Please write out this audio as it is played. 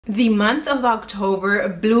The month of October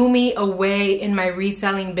blew me away in my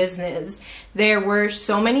reselling business. There were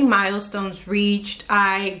so many milestones reached.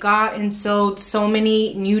 I got and sold so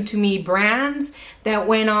many new to me brands that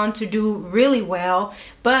went on to do really well.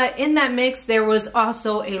 But in that mix, there was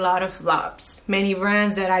also a lot of flops. Many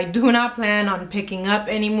brands that I do not plan on picking up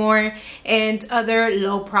anymore and other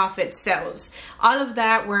low profit sales. All of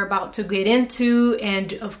that we're about to get into,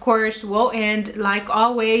 and of course we'll end like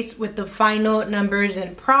always with the final numbers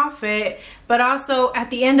and profit. But also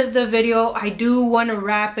at the end of the video, I do want to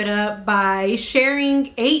wrap it up by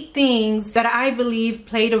sharing 8 things that I believe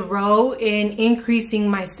played a role in increasing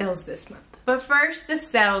my sales this month. But first, the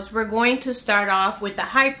sales. We're going to start off with the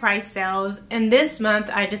high price sales, and this month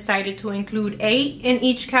I decided to include 8 in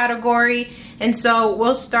each category, and so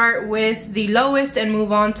we'll start with the lowest and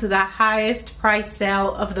move on to the highest price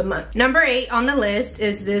sale of the month. Number 8 on the list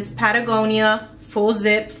is this Patagonia full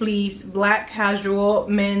zip fleece black casual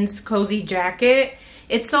men's cozy jacket.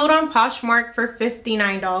 It sold on Poshmark for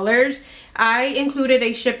 $59. I included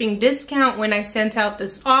a shipping discount when I sent out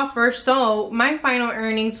this offer, so my final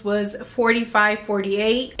earnings was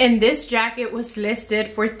 $45.48, and this jacket was listed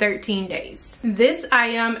for 13 days. This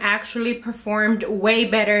item actually performed way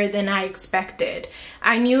better than I expected.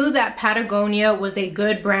 I knew that Patagonia was a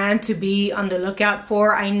good brand to be on the lookout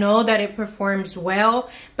for. I know that it performs well,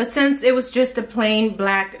 but since it was just a plain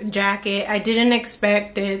black jacket, I didn't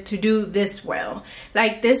expect it to do this well.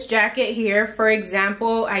 Like this jacket here, for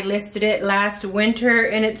example, I listed it last winter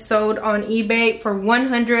and it sold on eBay for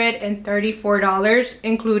 $134,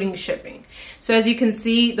 including shipping. So as you can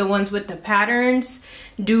see, the ones with the patterns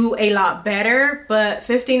do a lot better, but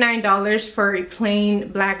 $59 for a plain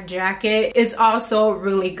black jacket is also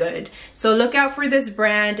really good. So look out for this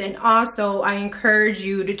brand, and also I encourage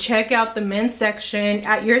you to check out the men's section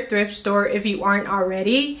at your thrift store if you aren't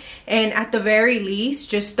already, and at the very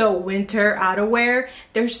least just the winter outerwear.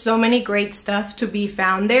 There's so many great stuff to be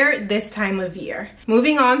found there this time of year.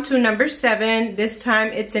 Moving on to number 7, this time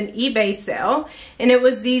it's an eBay sale, and it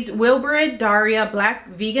was these Wilbur Daria black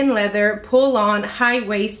vegan leather pull-on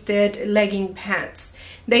high-waisted legging pants.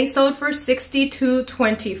 They sold for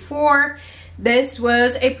 $62.24. This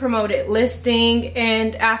was a promoted listing,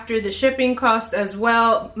 and after the shipping cost as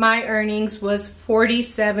well, my earnings was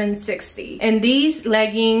 $47.60. And these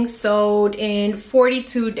leggings sold in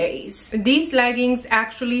 42 days. These leggings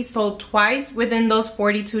actually sold twice within those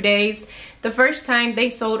 42 days. The first time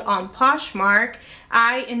they sold on Poshmark,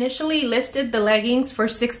 I initially listed the leggings for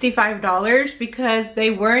 $65 because they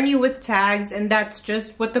were new with tags, and that's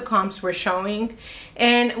just what the comps were showing.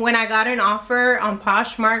 And when I got an offer on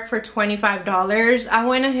Poshmark for $25, I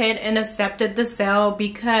went ahead and accepted the sale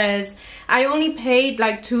because I only paid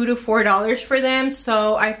like $2 to $4 for them,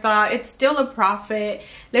 so I thought it's still a profit.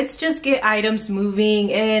 Let's just get items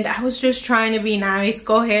moving, and I was just trying to be nice,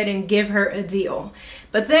 go ahead and give her a deal.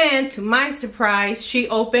 But then, to my surprise, she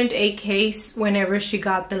opened a case whenever she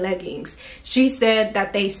got the leggings. She said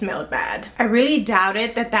that they smelled bad. I really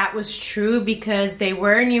doubted that that was true because they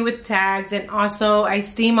were new with tags, and also I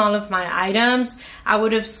steam all of my items. I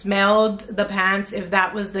would have smelled the pants if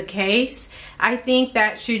that was the case. I think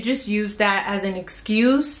that she just used that as an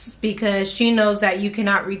excuse because she knows that you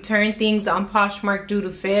cannot return things on Poshmark due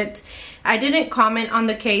to fit. I didn't comment on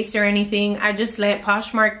the case or anything. I just let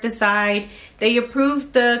Poshmark decide. They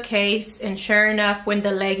approved the case, and sure enough, when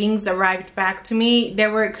the leggings arrived back to me, they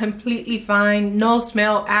were completely fine, no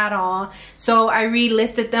smell at all. So I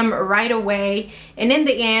relisted them right away, and in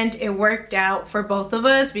the end it worked out for both of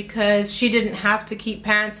us because she didn't have to keep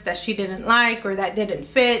pants that she didn't like or that didn't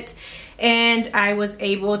fit, and I was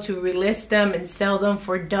able to relist them and sell them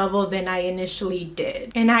for double than I initially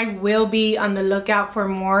did. And I will be on the lookout for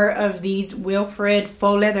more of these Wilfred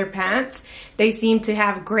faux leather pants. They seem to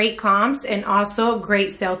have great comps and also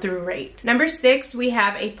great sell-through rate. Number 6, we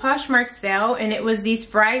have a Poshmark sale, and it was these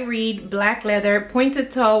Fry Reed black leather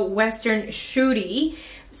pointed toe western shooty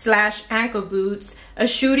 / ankle boots. A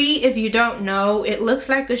shooty, if you don't know, it looks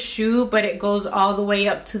like a shoe, but it goes all the way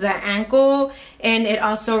up to the ankle, and it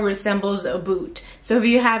also resembles a boot. So if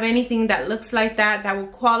you have anything that looks like that, that will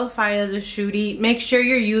qualify as a shooty, make sure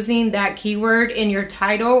you're using that keyword in your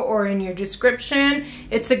title or in your description.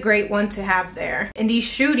 It's a great one to have there. And these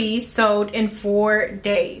shooties sold in 4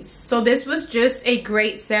 days. So this was just a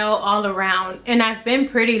great sale all around, and I've been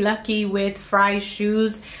pretty lucky with Fry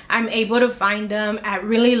shoes. I'm able to find them at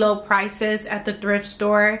really low prices at the thrift thrift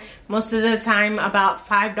store, most of the time about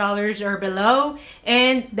 $5 or below,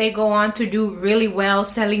 and they go on to do really well,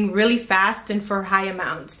 selling really fast and for high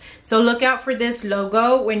amounts. So look out for this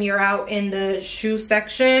logo when you're out in the shoe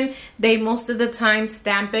section. They most of the time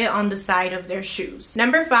stamp it on the side of their shoes.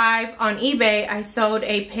 Number 5, on eBay, I sold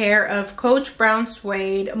a pair of Coach Brown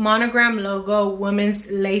Suede monogram logo women's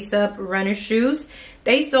lace-up runner shoes.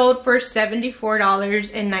 They sold for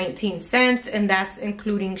 $74.19, and that's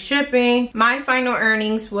including shipping. My final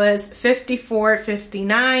earnings was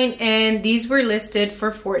 $54.59, and these were listed for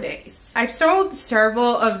 4 days. I've sold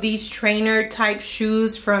several of these trainer type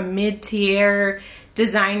shoes from mid-tier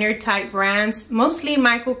designer type brands, mostly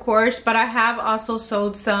Michael Kors, but I have also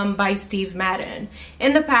sold some by Steve Madden.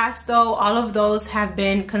 In the past though, all of those have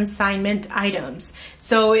been consignment items.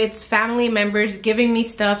 So it's family members giving me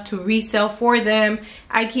stuff to resell for them.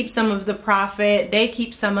 I keep some of the profit, they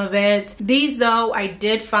keep some of it. These though, I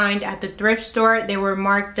did find at the thrift store. They were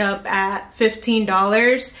marked up at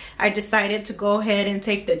 $15. I decided to go ahead and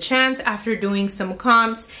take the chance after doing some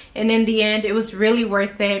comps, and in the end it was really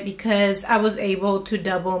worth it because I was able to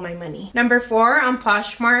double my money. Number 4, on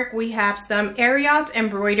Poshmark, we have some Ariat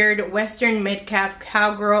embroidered Western mid-calf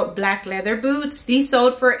cowgirl black leather boots. These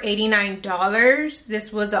sold for $89.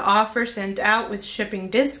 This was an offer sent out with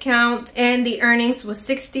shipping discount, and the earnings was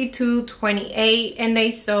 $62.28, and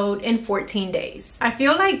they sold in 14 days. I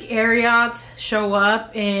feel like Ariats show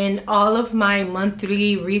up in all of my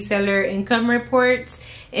monthly reseller income reports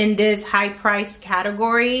in this high price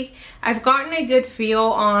category. I've gotten a good feel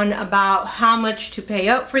on about how much to pay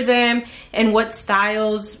up for them and what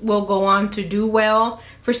styles will go on to do well.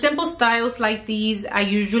 For simple styles like these, I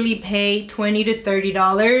usually pay $20 to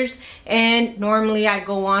 $30, and normally I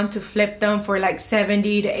go on to flip them for like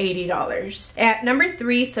 $70 to $80. At number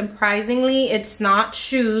 3, surprisingly, it's not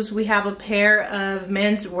shoes. We have a pair of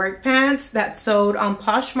men's work pants that sold on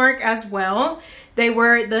Poshmark as well. They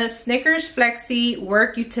were the Snickers Flexi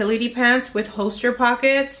work utility pants with holster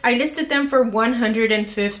pockets. I listed them for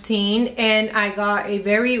 $115, and I got a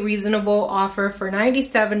very reasonable offer for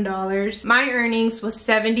 $97. My earnings was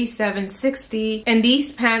 $77.60, and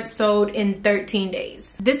these pants sold in 13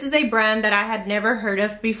 days. This is a brand that I had never heard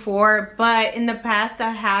of before, but in the past I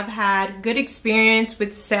have had good experience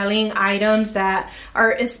with selling items that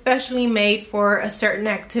are especially made for a certain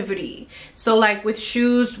activity. So like with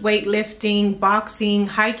shoes, weightlifting, boxing,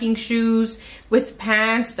 hiking shoes. With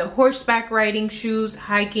pants, the horseback riding shoes,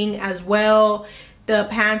 hiking as well. The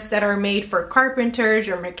pants that are made for carpenters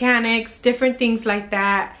or mechanics, different things like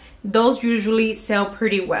that. Those usually sell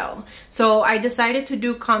pretty well. So I decided to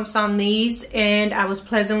do comps on these, and I was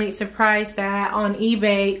pleasantly surprised that on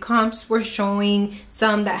eBay comps were showing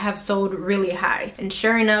some that have sold really high. And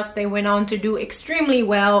sure enough, they went on to do extremely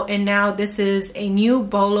well, and now this is a new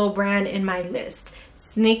Bolo brand in my list.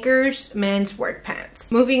 Sneakers men's work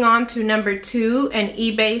pants. Moving on to number 2, an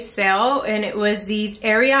eBay sale, and it was these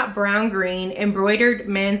Ariat brown green embroidered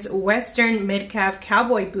men's Western mid-calf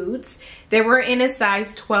cowboy boots. They were in a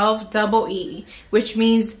size 12 double E, which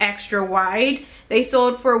means extra wide. They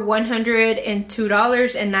sold for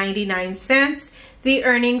 $102.99. The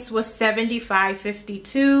earnings was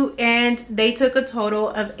 $75.52, and they took a total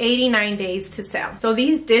of 89 days to sell. So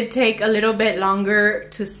these did take a little bit longer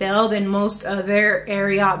to sell than most other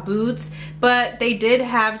Ariat boots, but they did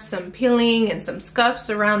have some peeling and some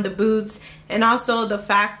scuffs around the boots, and also the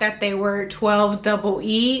fact that they were 12 double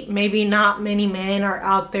E. Maybe not many men are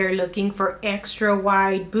out there looking for extra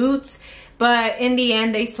wide boots, but in the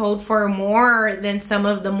end they sold for more than some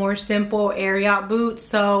of the more simple Ariat boots,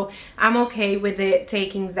 so I'm okay with it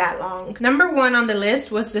taking that long. Number 1 on the list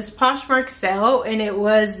was this Poshmark sale, and it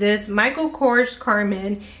was this Michael Kors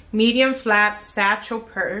Carmen medium flap satchel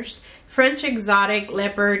purse, French exotic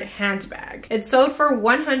leopard handbag. It sold for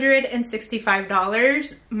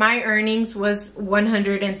 $165. My earnings was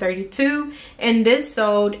 $132, and this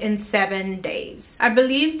sold in 7 days. I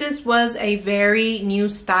believe this was a very new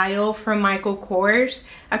style from Michael Kors.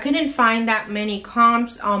 I couldn't find that many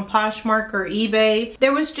comps on Poshmark or eBay.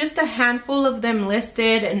 There was just a handful of them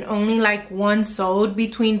listed, and only like 1 sold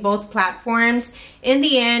between both platforms. In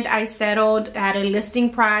the end, I settled at a listing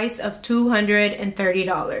price of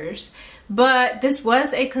 $230. But this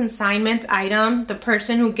was a consignment item. The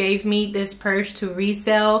person who gave me this purse to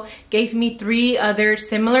resell gave me 3 other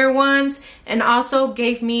similar ones, and also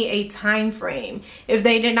gave me a time frame. If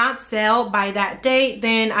they did not sell by that date,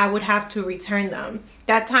 then I would have to return them.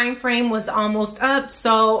 That time frame was almost up,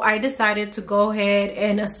 so I decided to go ahead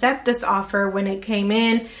and accept this offer when it came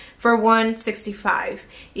in for $165.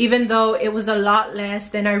 Even though it was a lot less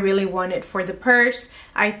than I really wanted for the purse,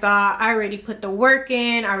 I thought I already put the work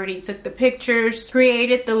in, I already took the pictures,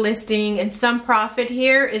 created the listing, and some profit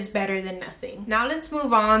here is better than nothing. Now let's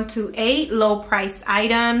move on to 8 low price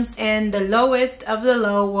items, and the lowest of the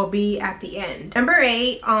low will be at the end. Number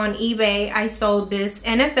 8, on eBay, I sold this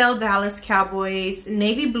NFL Dallas Cowboys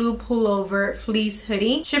navy blue pullover fleece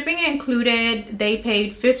hoodie. Shipping included, they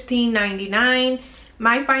paid $15.99.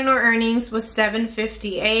 My final earnings was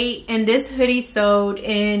 $7.58, and this hoodie sold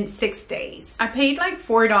in 6 days. I paid like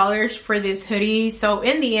 $4 for this hoodie, so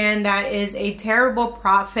in the end that is a terrible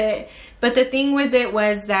profit. But the thing with it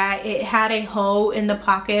was that it had a hole in the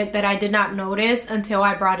pocket that I did not notice until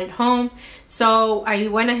I brought it home. So I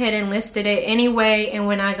went ahead and listed it anyway, and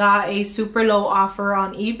when I got a super low offer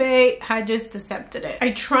on eBay, I just accepted it.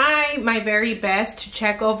 I try my very best to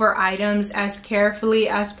check over items as carefully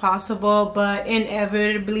as possible, but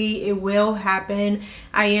inevitably it will happen.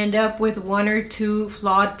 I end up with 1 or 2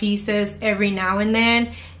 flawed pieces every now and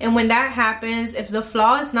then, and when that happens, if the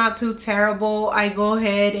flaw is not too terrible, I go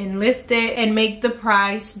ahead and list it and make the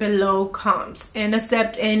price below comps and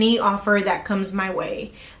accept any offer that comes my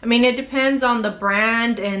way. I mean, it depends on the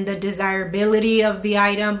brand and the desirability of the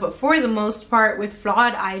item, but for the most part with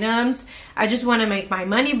flawed items, I just want to make my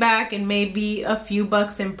money back and maybe a few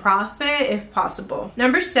bucks in profit if possible.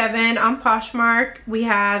 Number 7, on Poshmark, we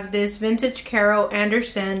have this vintage Carol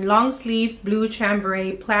Anderson long sleeve blue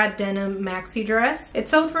chambray plaid denim maxi dress. It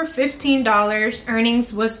sold for $15.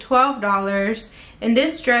 Earnings was $12. And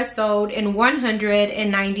this dress sold in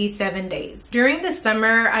 197 days. During the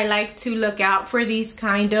summer, I like to look out for these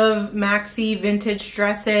kind of maxi vintage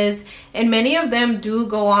dresses, and many of them do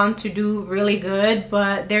go on to do really good,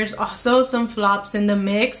 but there's also some flops in the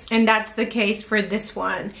mix, and that's the case for this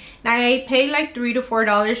one. Now, I paid like $3 to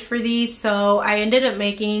 $4 for these, so I ended up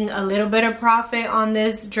making a little bit of profit on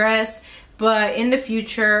this dress. But in the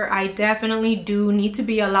future, I definitely do need to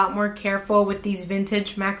be a lot more careful with these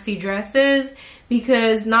vintage maxi dresses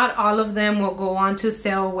because not all of them will go on to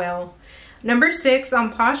sell well. Number 6,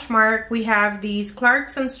 on Poshmark, we have these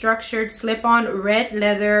Clarks Unstructured slip-on red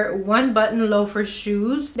leather 1-button loafer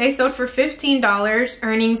shoes. They sold for $15.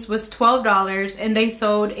 Earnings was $12, and they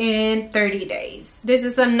sold in 30 days. This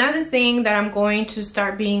is another thing that I'm going to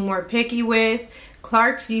start being more picky with.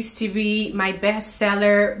 Clarks used to be my best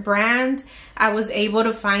seller brand. I was able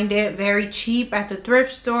to find it very cheap at the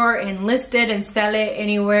thrift store and list it and sell it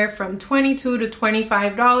anywhere from $22 to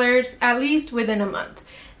 $25 at least within a month.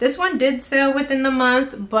 This one did sell within the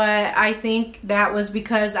month, but I think that was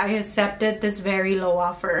because I accepted this very low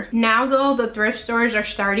offer. Now though, the thrift stores are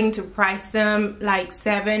starting to price them like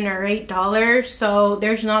 $7 or $8, so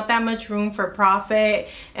there's not that much room for profit,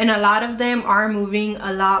 and a lot of them are moving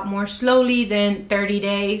a lot more slowly than 30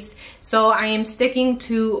 days. So I am sticking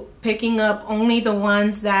to picking up only the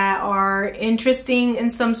ones that are interesting in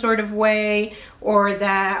some sort of way or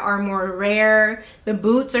that are more rare. The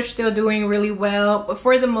boots are still doing really well, but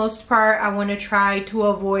for the most part, I want to try to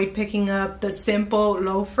avoid picking up the simple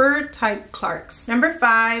loafer type Clarks. Number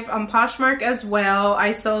 5, on Poshmark as well,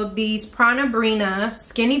 I sold these Prana Brina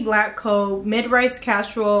skinny black coat mid-rise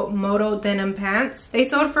casual moto denim pants. They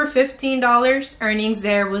sold for $15. Earnings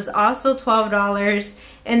there was also $12.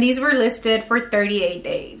 And these were listed for 38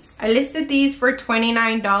 days. I listed these for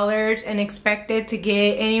 $29 and expected to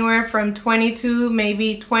get anywhere from 22,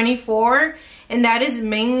 maybe 24, and that is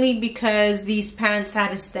mainly because these pants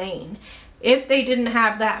had a stain. If they didn't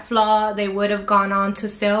have that flaw, they would have gone on to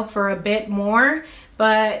sell for a bit more.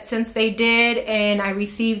 But since they did and I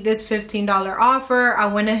received this $15 offer, I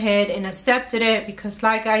went ahead and accepted it because,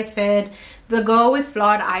 like I said, the goal with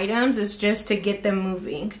flawed items is just to get them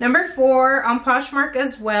moving. Number 4, on Poshmark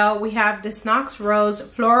as well, we have this Knox Rose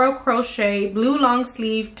floral crochet blue long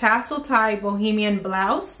sleeve tassel tie bohemian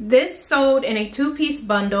blouse. This sold in a 2-piece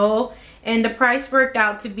bundle, and the price worked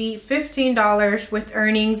out to be $15 with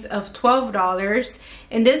earnings of $12,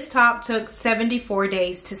 and this top took 74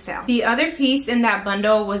 days to sell. The other piece in that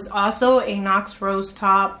bundle was also a Knox Rose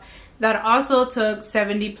top that also took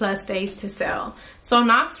 70 plus days to sell. So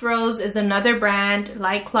Knox Rose is another brand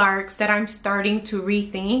like Clarks that I'm starting to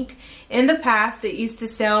rethink. In the past, it used to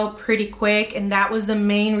sell pretty quick, and that was the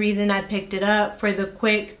main reason I picked it up, for the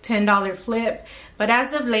quick $10 flip. But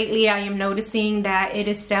as of lately, I am noticing that it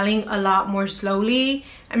is selling a lot more slowly.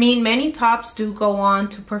 I mean, many tops do go on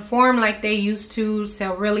to perform like they used to,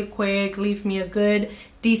 sell really quick, leave me a good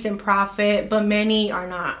decent profit, but many are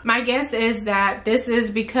not. My guess is that this is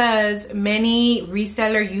because many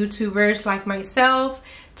reseller YouTubers like myself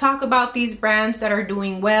talk about these brands that are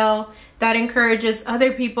doing well, that encourages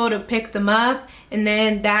other people to pick them up, and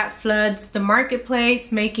then that floods the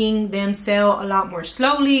marketplace, making them sell a lot more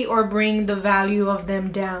slowly or bring the value of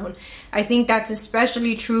them down. I think that's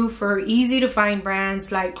especially true for easy to find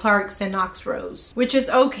brands like Clarks and Oxrose, which is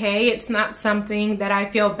okay. It's not something that I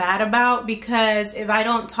feel bad about, because if I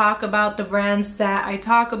don't talk about the brands that I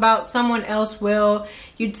talk about, someone else will.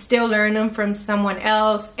 You'd still learn them from someone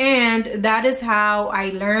else, and that is how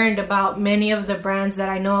I learned about many of the brands that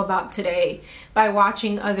I know about today, by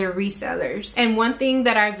watching other resellers. And one thing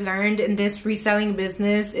that I've learned in this reselling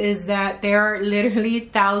business is that there are literally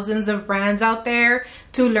thousands of brands out there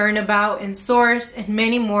to learn about and source, and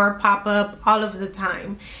many more pop up all of the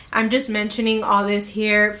time. I'm just mentioning all this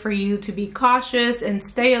here for you to be cautious and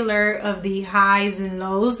stay alert of the highs and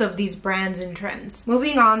lows of these brands and trends.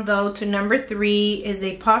 Moving on though to number 3 is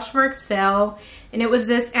a Poshmark sale, and it was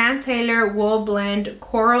this Ann Taylor wool blend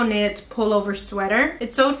coral knit pullover sweater.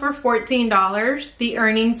 It sold for $14. The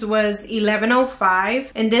earnings was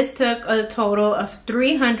 $11.05, and this took a total of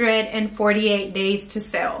 348 days to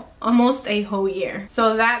sell, almost a whole year.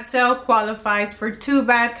 So that sale qualifies for 2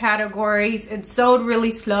 bad categories. It sold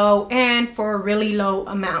really slow and for a really low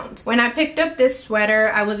amount. When I picked up this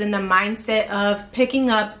sweater, I was in the mindset of picking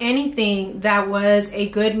up anything that was a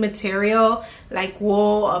good material, like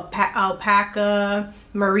wool, alpaca,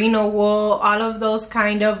 merino wool, all of those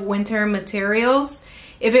kind of winter materials.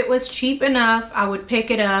 If it was cheap enough, I would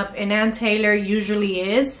pick it up, and Ann Taylor usually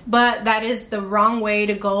is, but that is the wrong way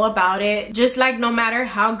to go about it. Just like no matter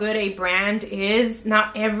how good a brand is,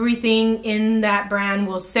 not everything in that brand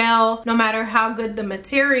will sell. No matter how good the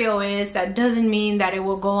material is, that doesn't mean that it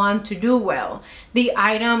will go on to do well. The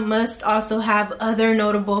item must also have other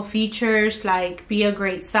notable features, like be a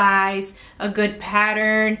great size, a good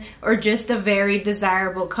pattern, or just a very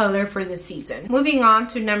desirable color for the season. Moving on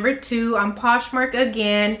to number 2 on Poshmark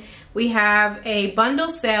again, we have a bundle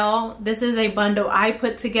sale. This is a bundle I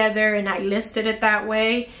put together and I listed it that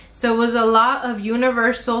way. So it was a lot of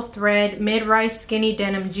universal thread mid-rise skinny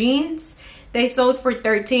denim jeans. They sold for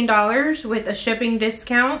 $13 with a shipping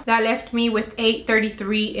discount. That left me with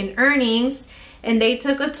 $8.33 in earnings, and they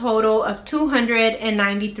took a total of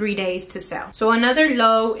 293 days to sell. So another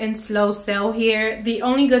low and slow sale here. The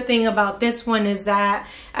only good thing about this one is that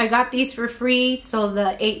I got these for free, so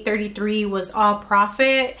the $8.33 was all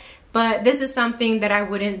profit. But this is something that I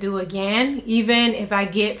wouldn't do again. Even if I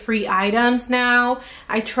get free items now,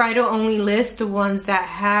 I try to only list the ones that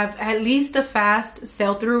have at least a fast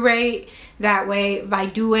sell-through rate. That way, if I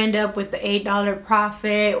do end up with the $8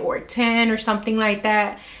 profit or $10 or something like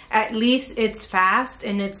that, at least it's fast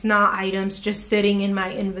and it's not items just sitting in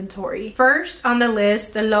my inventory. First on the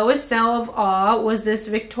list, the lowest sale of all was this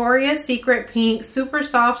Victoria's Secret pink super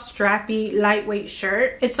soft strappy lightweight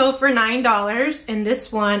shirt. It sold for $9, and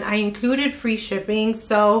this one I included free shipping,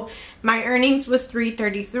 so my earnings was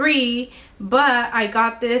 $3.33, but I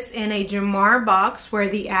got this in a Jamar box where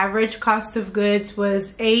the average cost of goods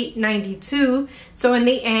was $8.92. So in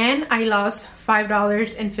the end, I lost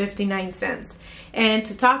 $5.59. And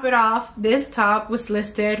to top it off, this top was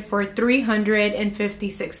listed for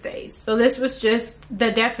 356 days. So this was just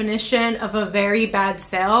the definition of a very bad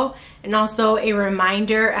sale, and also a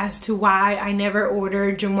reminder as to why I never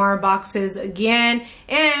order Jamar boxes again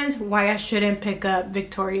and why I shouldn't pick up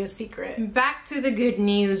Victoria's Secret. Back to the good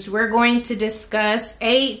news. We're going to discuss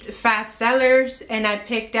 8 fast sellers, and I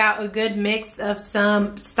picked out a good mix of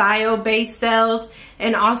some style-based sales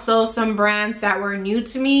and also some brands that were new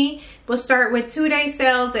to me. We'll start with 2-day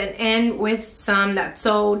sales and end with some that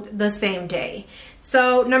sold the same day.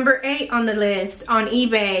 So number 8 on the list, on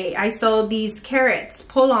eBay, I sold these Carrots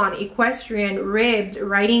pull-on equestrian ribbed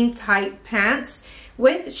riding type pants.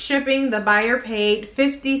 With shipping, the buyer paid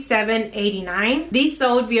 $57.89. These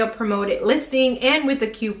sold via promoted listing and with a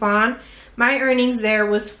coupon. My earnings there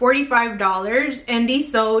was $45, and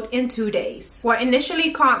these sold in 2 days. What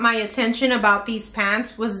initially caught my attention about these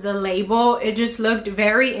pants was the label. It just looked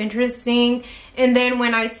very interesting. And then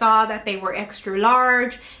when I saw that they were extra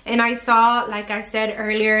large, and I saw, like I said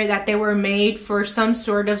earlier, that they were made for some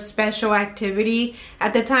sort of special activity.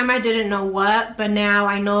 At the time I didn't know what, but now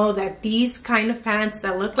I know that these kind of pants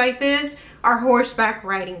that look like this are horseback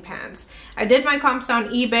riding pants. I did my comps on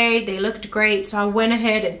eBay. They looked great, so I went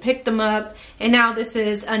ahead and picked them up. And now this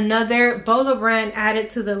is another Bolo brand added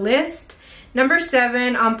to the list. Number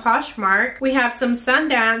 7 on Poshmark, we have some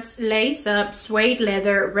Sundance lace-up suede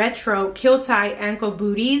leather retro kill tie ankle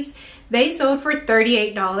booties. They sold for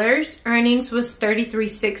 $38. Earnings was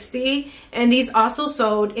 $33.60, and these also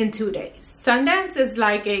sold in 2 days. Sundance is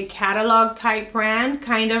like a catalog type brand,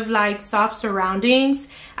 kind of like Soft Surroundings.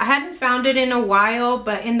 I hadn't found it in a while,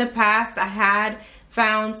 but in the past I had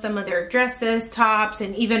found some of their dresses, tops,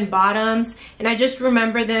 and even bottoms, and I just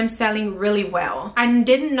remember them selling really well. I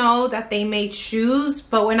didn't know that they made shoes,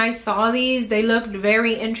 but when I saw these, they looked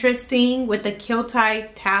very interesting with the kill-tie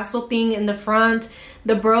tassel thing in the front,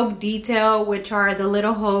 the brogue detail, which are the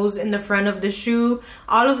little holes in the front of the shoe.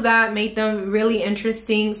 All of that made them really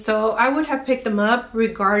interesting, so I would have picked them up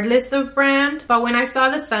regardless of brand. But when I saw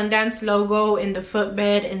the Sundance logo in the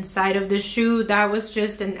footbed inside of the shoe, that was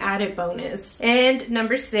just an added bonus. And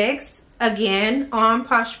number 6, again on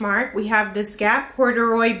Poshmark, we have this Gap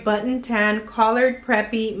corduroy button tan collared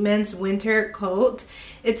preppy men's winter coat.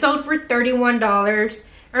 It sold for $31.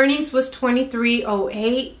 Earnings was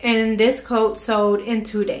 $23.08, and this coat sold in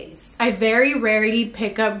 2 days. I very rarely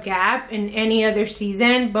pick up Gap in any other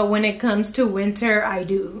season, but when it comes to winter, I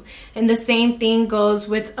do. And the same thing goes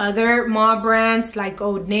with other mall brands like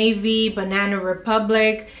Old Navy, Banana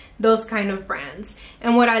Republic, those kind of brands.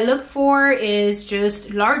 And what I look for is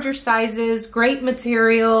just larger sizes, great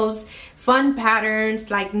materials, fun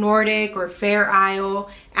patterns like Nordic or Fair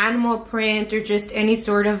Isle, animal print, or just any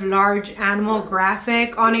sort of large animal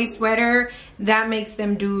graphic on a sweater. That makes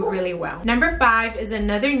them do really well. Number 5 is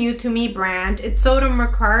another new to me brand. It sold on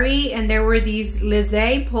Mercari, and there were these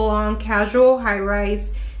Lizzie pull-on casual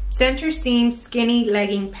high-rise center seam skinny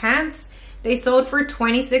legging pants. They sold for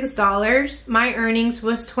 $26. My earnings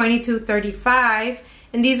was $22.35.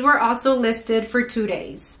 And these were also listed for 2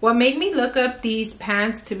 days. What made me look up these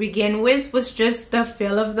pants to begin with was just the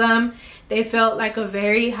feel of them. They felt like a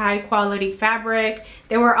very high quality fabric.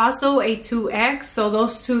 They were also a 2X, so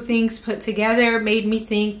those two things put together made me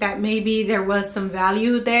think that maybe there was some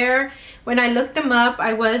value there. When I looked them up,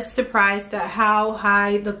 I was surprised at how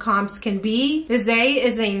high the comps can be. Lizzie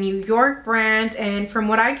is a New York brand, and from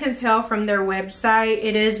what I can tell from their website,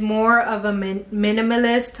 it is more of a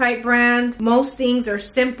minimalist type brand. Most things are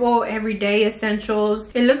simple, everyday essentials.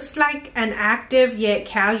 It looks like an active yet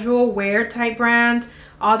casual wear type brand.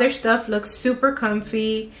 All their stuff looks super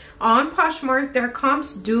comfy. On Poshmark, their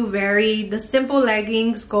comps do vary. The simple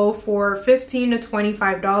leggings go for $15 to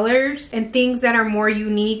 $25, and things that are more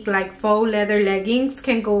unique like faux leather leggings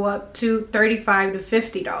can go up to $35 to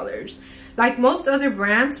 $50. Like most other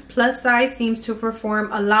brands, plus size seems to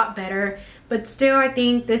perform a lot better, but still I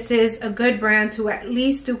think this is a good brand to at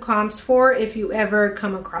least do comps for if you ever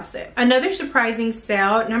come across it. Another surprising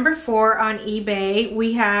sale, number 4 on eBay,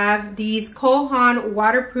 we have these Cole Haan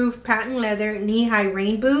waterproof patent leather knee-high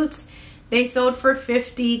rain boots. They sold for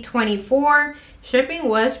 $50.24. Shipping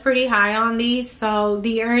was pretty high on these, so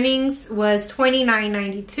the earnings was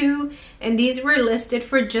 $29.92, and these were listed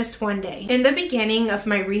for just 1 day. In the beginning of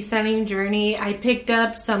my reselling journey, I picked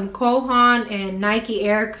up some Cole Haan and Nike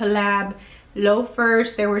Air collab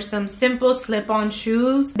loafers. There were some simple slip-on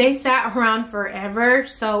shoes. They sat around forever,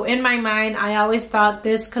 so in my mind I always thought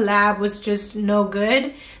this collab was just no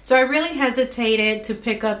good, so I really hesitated to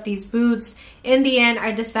pick up these boots. In the end,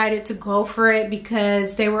 I decided to go for it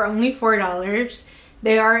because they were only $4.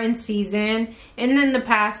 They are in season, and in the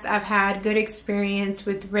past I've had good experience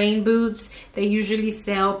with rain boots. They usually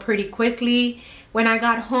sell pretty quickly. When I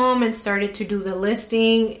got home and started to do the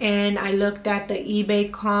listing and I looked at the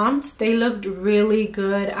eBay comps, they looked really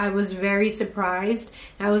good. I was very surprised.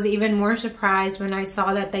 I was even more surprised when I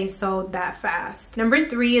saw that they sold that fast. Number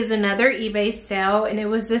 3 is another eBay sale, and it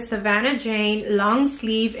was this Savannah Jane long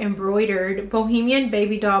sleeve embroidered bohemian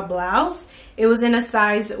baby doll blouse. It was in a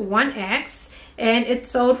size 1X, and it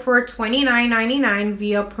sold for $29.99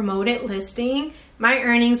 via promoted listing. My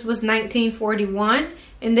earnings was $19.41,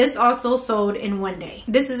 and this also sold in 1 day.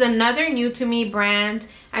 This is another new to me brand.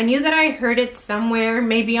 I knew that I heard it somewhere,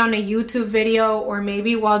 maybe on a YouTube video or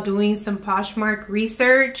maybe while doing some Poshmark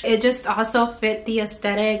research. It just also fit the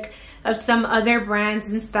aesthetic of some other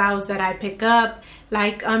brands and styles that I pick up,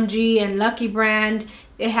 like G and Lucky brand.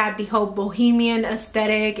 It had the whole bohemian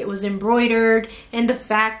aesthetic. It was embroidered, and the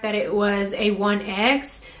fact that it was a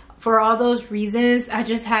 1X, for all those reasons, I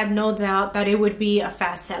just had no doubt that it would be a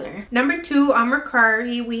fast seller. Number 2 on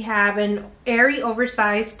Mercari, we have an airy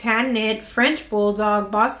oversized tan knit French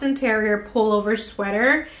Bulldog Boston Terrier pullover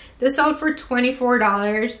sweater. This sold for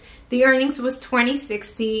 $24. The earnings was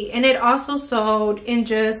 $20.60, and it also sold in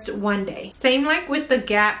just 1 day. Same like with the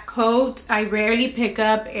Gap coat, I rarely pick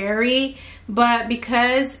up airy, but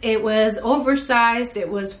because it was oversized, it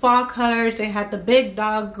was fall colors, it had the big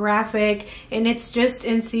dog graphic, and it's just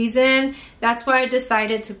in season, that's why I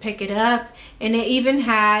decided to pick it up. And it even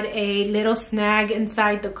had a little snag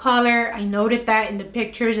inside the collar. I noted that in the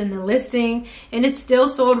pictures in the listing, and it still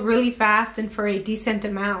sold really fast and for a decent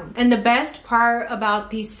amount. And the best part about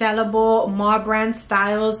these sellable mall brand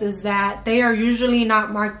styles is that they are usually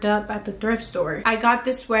not marked up at the thrift store. I got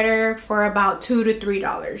this sweater for about $2 to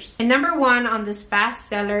 $3. And number one on this fast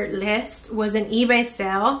seller list was an eBay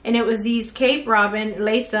sale, and it was these Cape Robin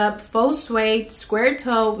lace up faux suede square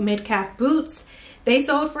toe mid-calf boots. They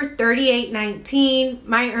sold for $38.19.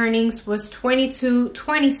 My earnings was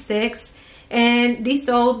 $22.26, and these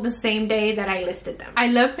sold the same day that I listed them. I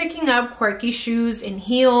love picking up quirky shoes in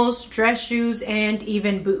heels, dress shoes, and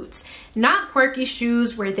even boots. Not quirky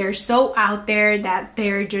shoes where they're so out there that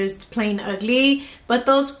they're just plain ugly, but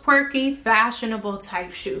those quirky, fashionable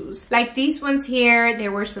type shoes. Like these ones here,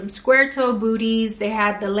 there were some square toe booties. They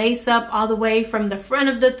had the lace up all the way from the front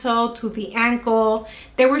of the toe to the ankle.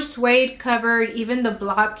 They were suede covered, even the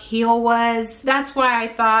block heel was. That's why I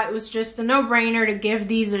thought it was just a no-brainer to give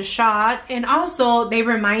these a shot. And also, they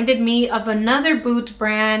reminded me of another boot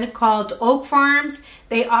brand called Oak Farms.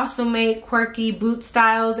 They also make quirky boot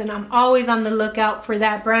styles, and I'm always on the lookout for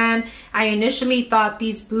that brand. I initially thought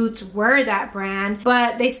these boots were that brand,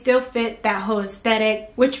 but they still fit that whole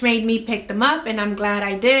aesthetic, which made me pick them up, and I'm glad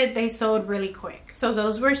I did. They sold really quick. So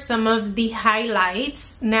those were some of the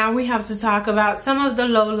highlights. Now we have to talk about some of the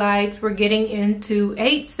lowlights. We're getting into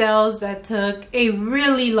 8 sales that took a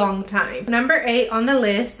really long time. Number 8 on the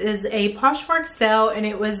list is a Poshmark sale, and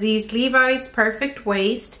it was these Levi's Perfect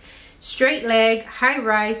Waist straight leg, high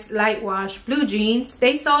rise, light wash blue jeans.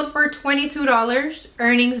 They sold for $22.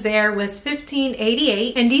 Earnings there was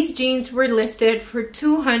 $15.88, and these jeans were listed for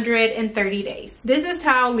 230 days. This is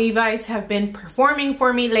how Levi's have been performing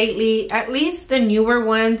for me lately, at least the newer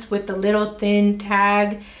ones with the little thin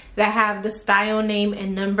tag that have the style name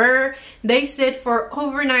and number. They sit for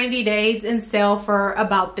over 90 days and sell for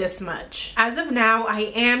about this much. As of now,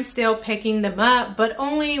 I am still picking them up, but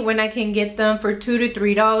only when I can get them for $2 to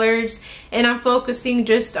 $3, and I'm focusing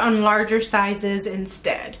just on larger sizes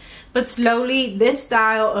instead. But slowly, this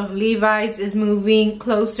style of Levi's is moving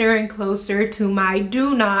closer and closer to my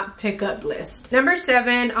do not pick up list. Number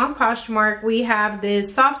 7 on Poshmark, we have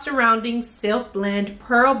this soft surrounding silk blend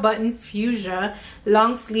pearl button fuchsia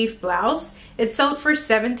long sleeve blouse. It sold for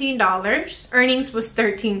 $17. Earnings was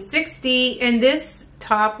 $13.60, and this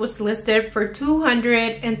top was listed for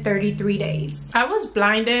 233 days. I was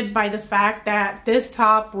blinded by the fact that this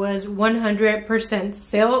top was 100%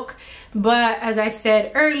 silk, but as I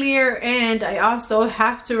said earlier, and I also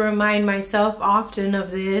have to remind myself often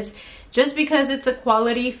of this, just because it's a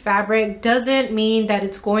quality fabric doesn't mean that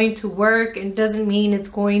it's going to work, and doesn't mean it's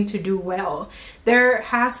going to do well. There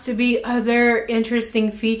has to be other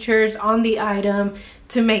interesting features on the item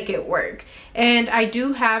to make it work. And I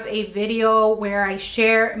do have a video where I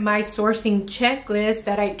share my sourcing checklist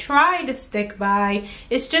that I try to stick by.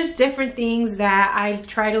 It's just different things that I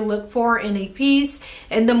try to look for in a piece,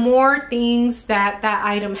 and the more things that that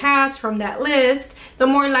item has from that list, the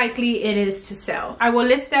more likely it is to sell. I will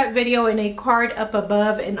list that video in a card up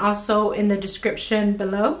above and also in the description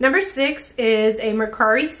below. Number 6 is a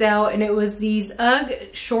Mercari sale, and it was these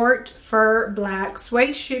UGG short fur black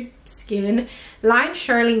suede sheepskin lined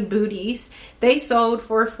shearling booties. They sold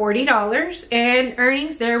for $40, and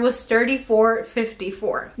earnings there was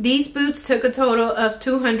 $34.54. These boots took a total of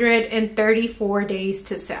 234 days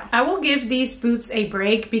to sell. I will give these boots a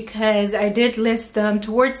break because I did list them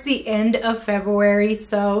towards the end of February,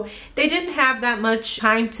 so they didn't have that much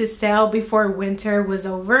time to sell before winter was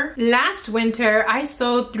over. Last winter, I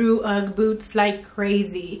sold through UGG boots like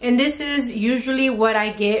crazy, and this is usually what I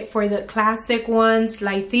get for the classic ones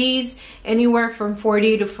like these, anywhere from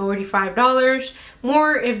 $40 to $45.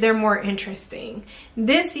 More if they're more interesting.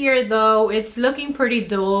 This year though, it's looking pretty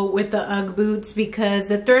dull with the UGG boots because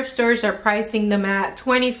the thrift stores are pricing them at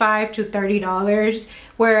 $25 to $30,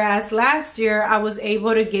 whereas last year I was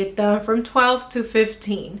able to get them from $12 to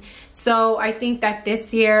 $15. So I think that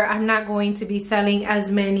this year I'm not going to be selling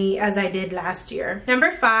as many as I did last year.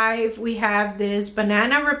 Number 5, we have this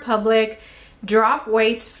Banana Republic drop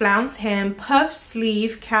waist flounce hem puff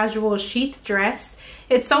sleeve casual sheath dress.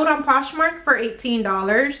 It sold on Poshmark for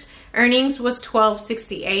 $18. Earnings was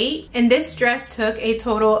 $12.68, and this dress took a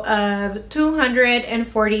total of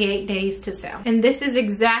 248 days to sell. And this is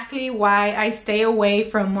exactly why I stay away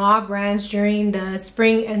from mall brands during the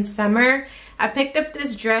spring and summer. I picked up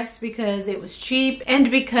this dress because it was cheap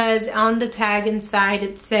and because on the tag inside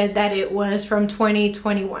it said that it was from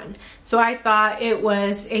 2021. So I thought it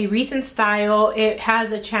was a recent style. It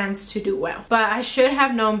has a chance to do well. But I should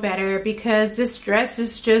have known better because this dress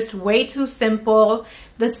is just way too simple.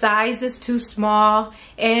 The size is too small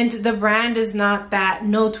and the brand is not that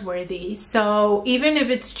noteworthy. So even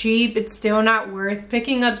if it's cheap, it's still not worth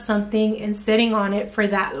picking up something and sitting on it for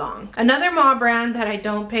that long. Another mall brand that I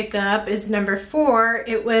don't pick up is number 4.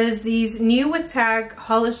 It was these new with tag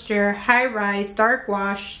Hollister high rise dark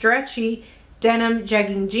wash stretchy denim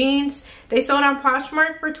jegging jeans. They sold on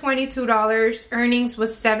Poshmark for $22. Earnings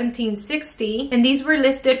was $17.60 and these were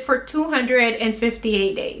listed for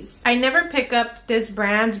 258 days. I never pick up this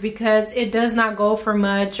brand because it does not go for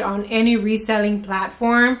much on any reselling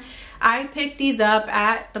platform. I picked these up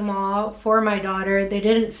at the mall for my daughter. They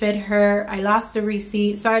didn't fit her. I lost the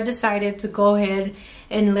receipt, so I decided to go ahead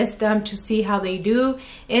and list them to see how they do.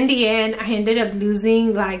 In the end, I ended up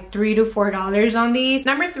losing like $3 to $4 on these.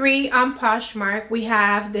 Number 3 on Poshmark, we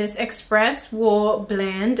have this Express Wool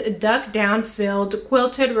Blend Duck Down Filled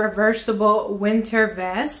Quilted Reversible Winter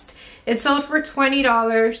Vest. It sold for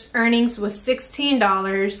 $20. Earnings was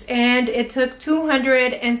 $16 and it took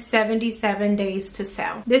 277 days to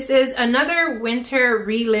sell. This is another winter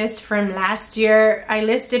relist from last year. I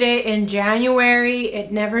listed it in January.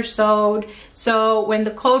 It never sold. So when the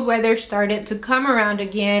cold weather started to come around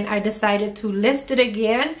again, I decided to list it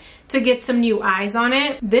again to get some new eyes on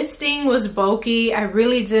it. This thing was bulky. I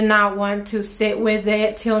really did not want to sit with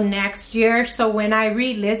it till next year. So when I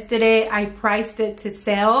relisted it, I priced it to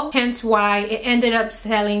sell. Hence why it ended up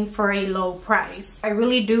selling for a low price. I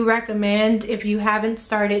really do recommend, if you haven't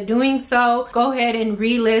started doing so, go ahead and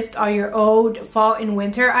relist all your old fall and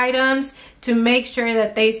winter items to make sure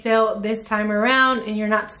that they sell this time around and you're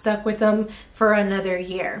not stuck with them for another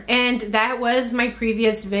year. And that was my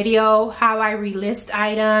previous video, how I relist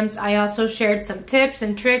items. I also shared some tips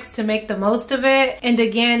and tricks to make the most of it. And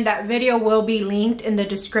again, that video will be linked in the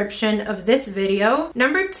description of this video.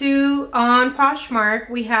 Number 2 on Poshmark,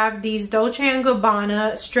 we have these Dolce &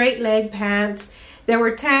 Gabbana straight leg pants. They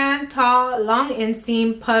were tan, tall, long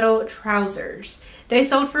inseam puddle trousers. They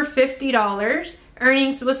sold for $50.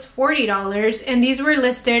 Earnings was $40 and these were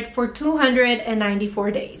listed for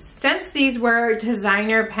 294 days. Since these were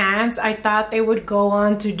designer pants, I thought they would go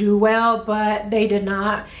on to do well, but they did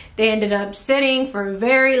not. They ended up sitting for a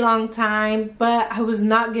very long time, but I was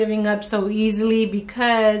not giving up so easily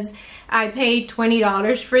because I paid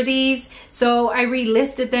 $20 for these. So I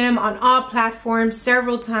relisted them on all platforms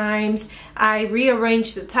several times. I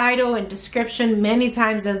rearranged the title and description many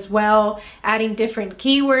times as well, adding different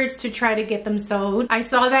keywords to try to get them sold. I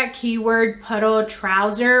saw that keyword puddle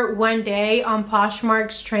trouser one day on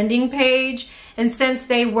Poshmark's trending page, and since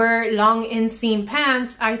they were long inseam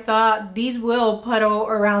pants, I thought these will puddle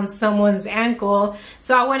around someone's ankle.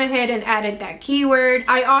 So I went ahead and added that keyword.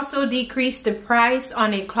 I also decreased the price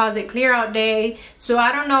on a closet clear out day. So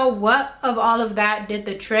I don't know what of all of that did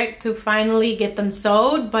the trick to finally get them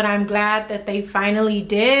sold, but I'm glad that they finally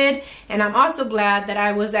did. And I'm also glad that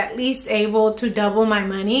I was at least able to double my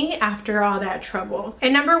money after all that trouble.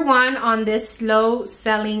 And number 1 on this slow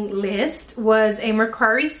selling list was a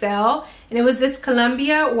Mercari sale. And it was this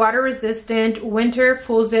Columbia water resistant winter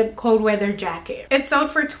full zip cold weather jacket. It sold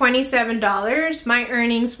for $27. My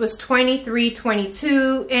earnings was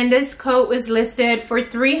 $23.22 and this coat was listed for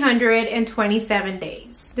 327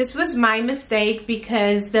 days. This was my mistake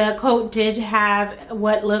because the coat did have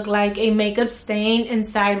what looked like a makeup stain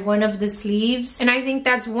inside one of the sleeves, and I think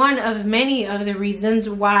that's one of many of the reasons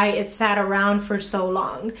why it sat around for so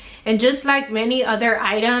long. And just like many other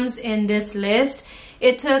items in this list,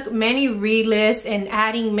 it took many relists and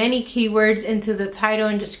adding many keywords into the title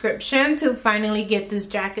and description to finally get this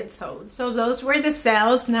jacket sold. So those were the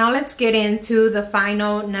sales. Now let's get into the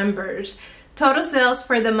final numbers. Total sales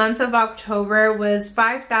for the month of October was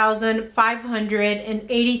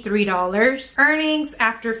 $5,583. Earnings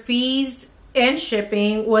after fees and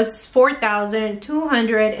shipping was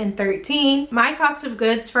 $4,213. My cost of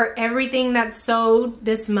goods for everything that sold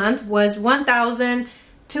this month was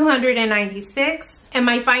 $1,296, and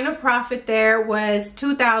my final profit there was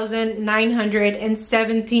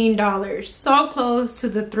 $2,917, so close to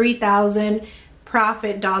the $3,000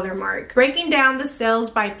 profit dollar mark. Breaking down the sales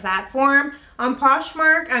by platform, on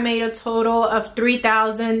Poshmark I made a total of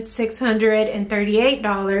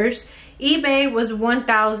 $3,638. eBay was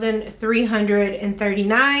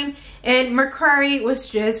 $1,339, and Mercari was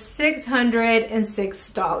just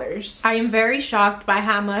 $606. I am very shocked by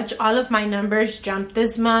how much all of my numbers jumped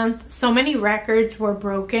this month. So many records were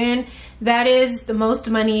broken. That is the most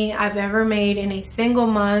money I've ever made in a single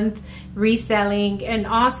month reselling, and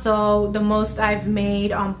also the most I've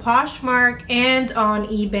made on Poshmark and on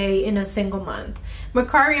eBay in a single month.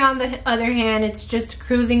 Mercari, on the other hand, it's just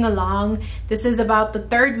cruising along. This is about the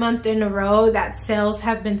third month in a row that sales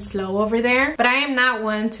have been slow over there. But I am not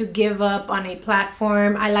one to give up on a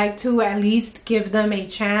platform. I like to at least give them a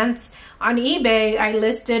chance. On eBay, I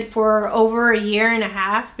listed for over a year and a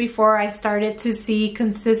half before I started to see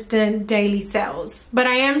consistent daily sales. But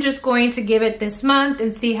I am just going to give it this month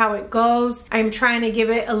and see how it goes. I'm trying to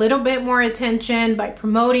give it a little bit more attention by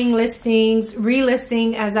promoting listings,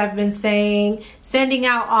 relisting as I've been saying, sending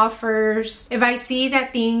out offers. If I see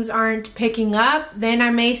that things aren't picking up, then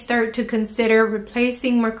I may start to consider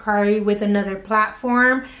replacing Mercari with another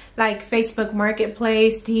platform like Facebook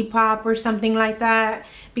Marketplace, Depop, or something like that.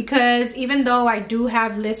 Because even though I do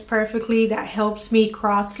have List Perfectly that helps me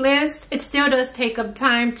cross list, it still does take up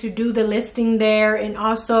time to do the listing there and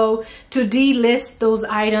also to delist those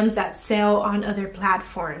items that sell on other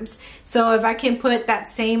platforms. So if I can put that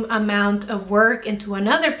same amount of work into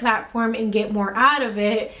another platform and get more out of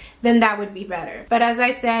it, then that would be better. But as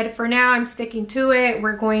I said, for now I'm sticking to it.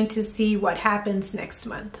 We're going to see what happens next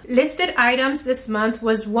month. Listed items this month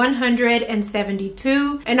was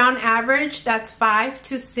 172, and on average that's 5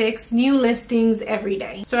 to 6 new listings every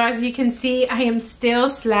day. So as you can see, I am still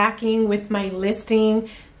slacking with my listing.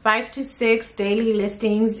 5 to 6 daily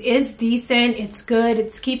listings is decent. It's good.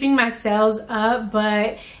 It's keeping my sales up.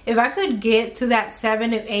 But if I could get to that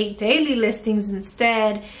 7 to 8 daily listings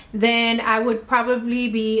instead, then I would probably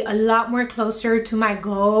be a lot more closer to my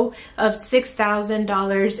goal of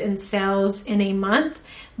 $6,000 in sales in a month.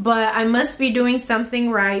 But I must be doing something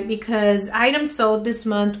right because items sold this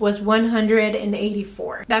month was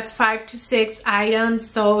 184. That's 5 to 6 items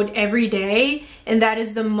sold every day, and that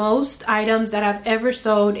is the most items that I've ever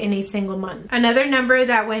sold in a single month. Another number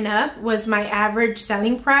that went up was my average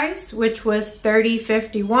selling price, which was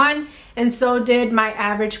 $30.51, and so did my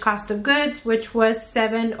average cost of goods, which was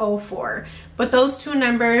 $7.04. But those two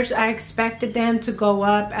numbers, I expected them to go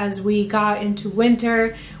up as we got into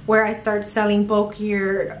winter, where I started selling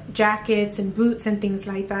bulkier jackets and boots and things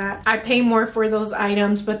like that. I pay more for those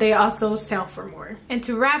items, but they also sell for more. And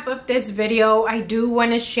to wrap up this video, I do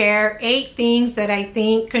want to share 8 things that I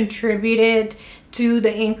think contributed to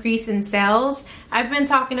the increase in sales. I've been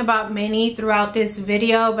talking about many throughout this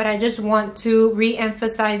video, but I just want to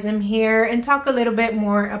re-emphasize them here and talk a little bit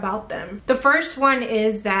more about them. The first one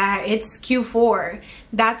is that it's Q4.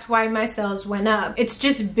 That's why my sales went up. It's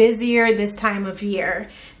just busier this time of year.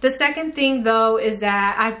 The second thing though is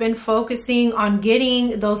that I've been focusing on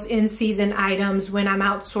getting those in-season items when I'm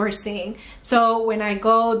outsourcing. So when I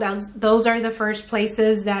go, those are the first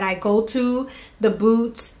places that I go to. The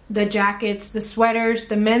boots, the jackets, the sweaters,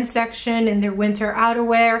 the men's section and their winter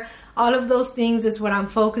outerwear. All of those things is what I'm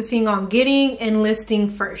focusing on getting and listing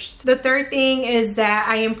first. The third thing is that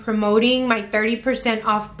I am promoting my 30%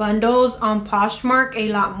 off bundles on Poshmark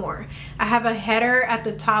a lot more. I have a header at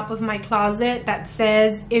the top of my closet that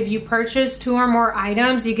says if you purchase 2 or more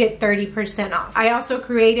items, you get 30% off. I also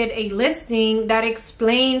created a listing that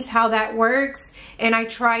explains how that works, and I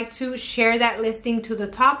try to share that listing to the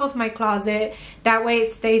top of my closet. That way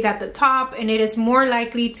it stays at the top and it is more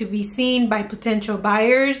likely to be seen by potential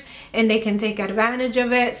buyers and they can take advantage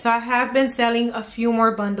of it. So I have been selling a few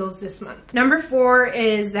more bundles this month. Number 4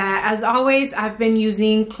 is that, as always, I've been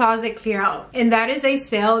using closet clear out, and that is a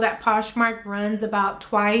sale that Poshmark runs about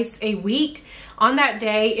twice a week. On that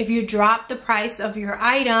day, if you drop the price of your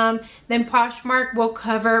item, then Poshmark will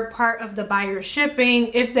cover part of the buyer's shipping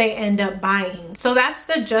if they end up buying. So that's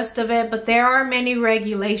the gist of it, but there are many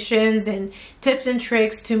regulations and tips and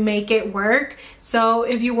tricks to make it work. So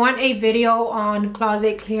if you want a video on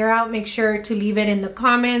closet clear out, make sure to leave it in the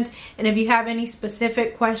comments. And if you have any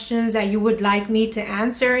specific questions that you would like me to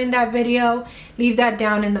answer in that video, leave that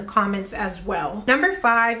down in the comments as well. Number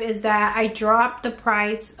 5 is that I dropped the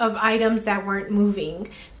price of items that weren't moving.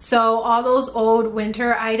 So all those old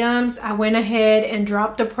winter items, I went ahead and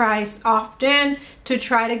dropped the price often to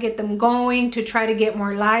try to get them going, to try to get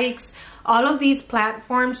more likes. All of these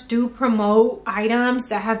platforms do promote items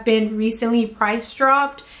that have been recently price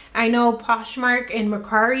dropped. I know Poshmark and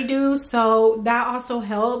Mercari do, so that also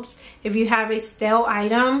helps. If you have a stale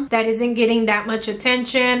item that isn't getting that much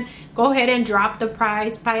attention, go ahead and drop the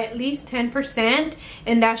price by at least 10%,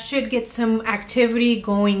 and that should get some activity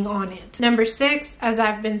going on it. Number 6, as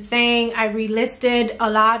I've been saying, I relisted a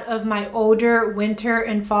lot of my older winter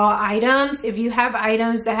and fall items. If you have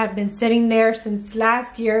items that have been sitting there since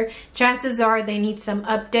last year, chances are they need some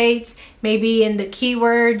updates, maybe in the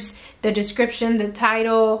keywords, the description, the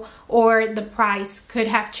title, or the price could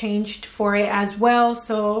have changed for it as well.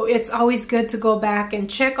 So it's always good to go back and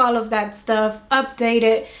check all of that stuff, update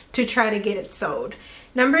it to try to get it sold.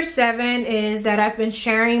 Number 7 is that I've been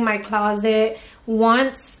sharing my closet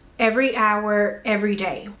once every hour, every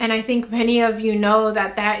day. And I think many of you know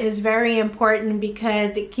that that is very important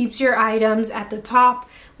because it keeps your items at the top.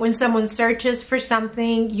 When someone searches for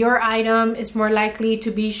something, your item is more likely to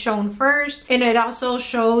be shown first, and it also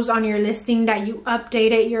shows on your listing that you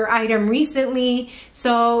updated your item recently,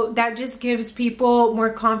 so that just gives people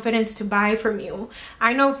more confidence to buy from you.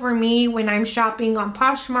 I know for me, when I'm shopping on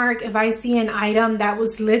Poshmark, if I see an item that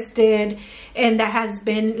was listed and that has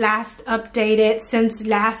been last updated since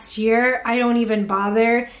last year, I don't even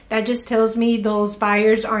bother. That just tells me those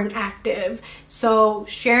buyers aren't active. So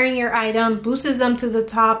sharing your item boosts them to the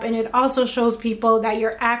top, and it also shows people that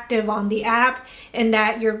you're active on the app and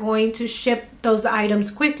that you're going to ship those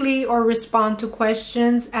items quickly or respond to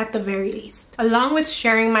questions at the very least. Along with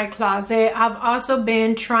sharing my closet, I've also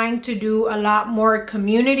been trying to do a lot more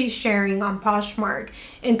community sharing on Poshmark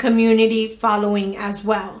and community following as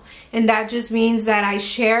well. And that just means that I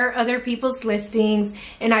share other people's listings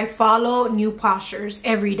and I follow new Poshers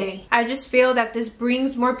every day. I just feel that this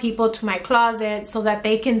brings more people to my closet so that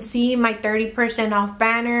they can see my 30% off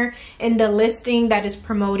banner in the listing that is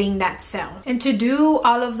promoting that sale. And to do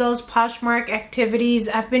all of those Poshmark activities,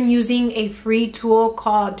 I've been using a free tool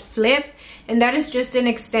called Flip, and that is just an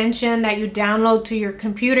extension that you download to your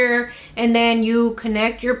computer, and then you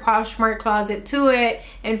connect your Poshmark closet to it,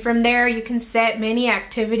 and from there you can set many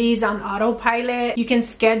activities on autopilot. You can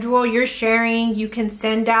schedule your sharing, you can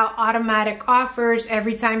send out automatic offers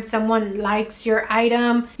every time someone likes your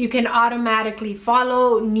item, you can automatically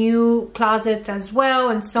follow new closets as well,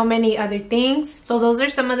 and so many other things. So those are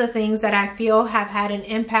some of the things that I feel have had an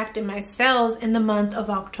impact in my sales in the month of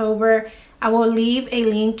October. I will leave a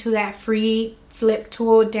link to that free Flip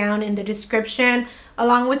tool down in the description,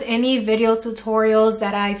 along with any video tutorials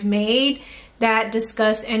that I've made that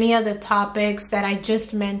discuss any of the topics that I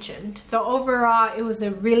just mentioned. So overall, it was a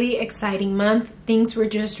really exciting month. Things were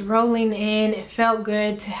just rolling in. It felt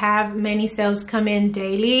good to have many sales come in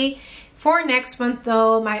daily. For next month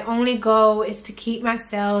though, my only goal is to keep my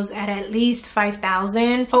sales at least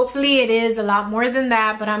 5,000. Hopefully it is a lot more than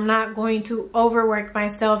that, but I'm not going to overwork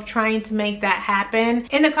myself trying to make that happen.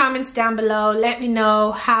 In the comments down below, let me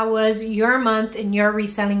know, how was your month in your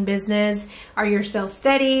reselling business? Are your sales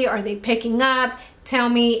steady? Are they picking up? Tell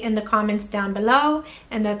me in the comments down below.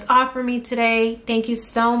 And that's all for me today. Thank you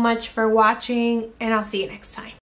so much for watching, and I'll see you next time.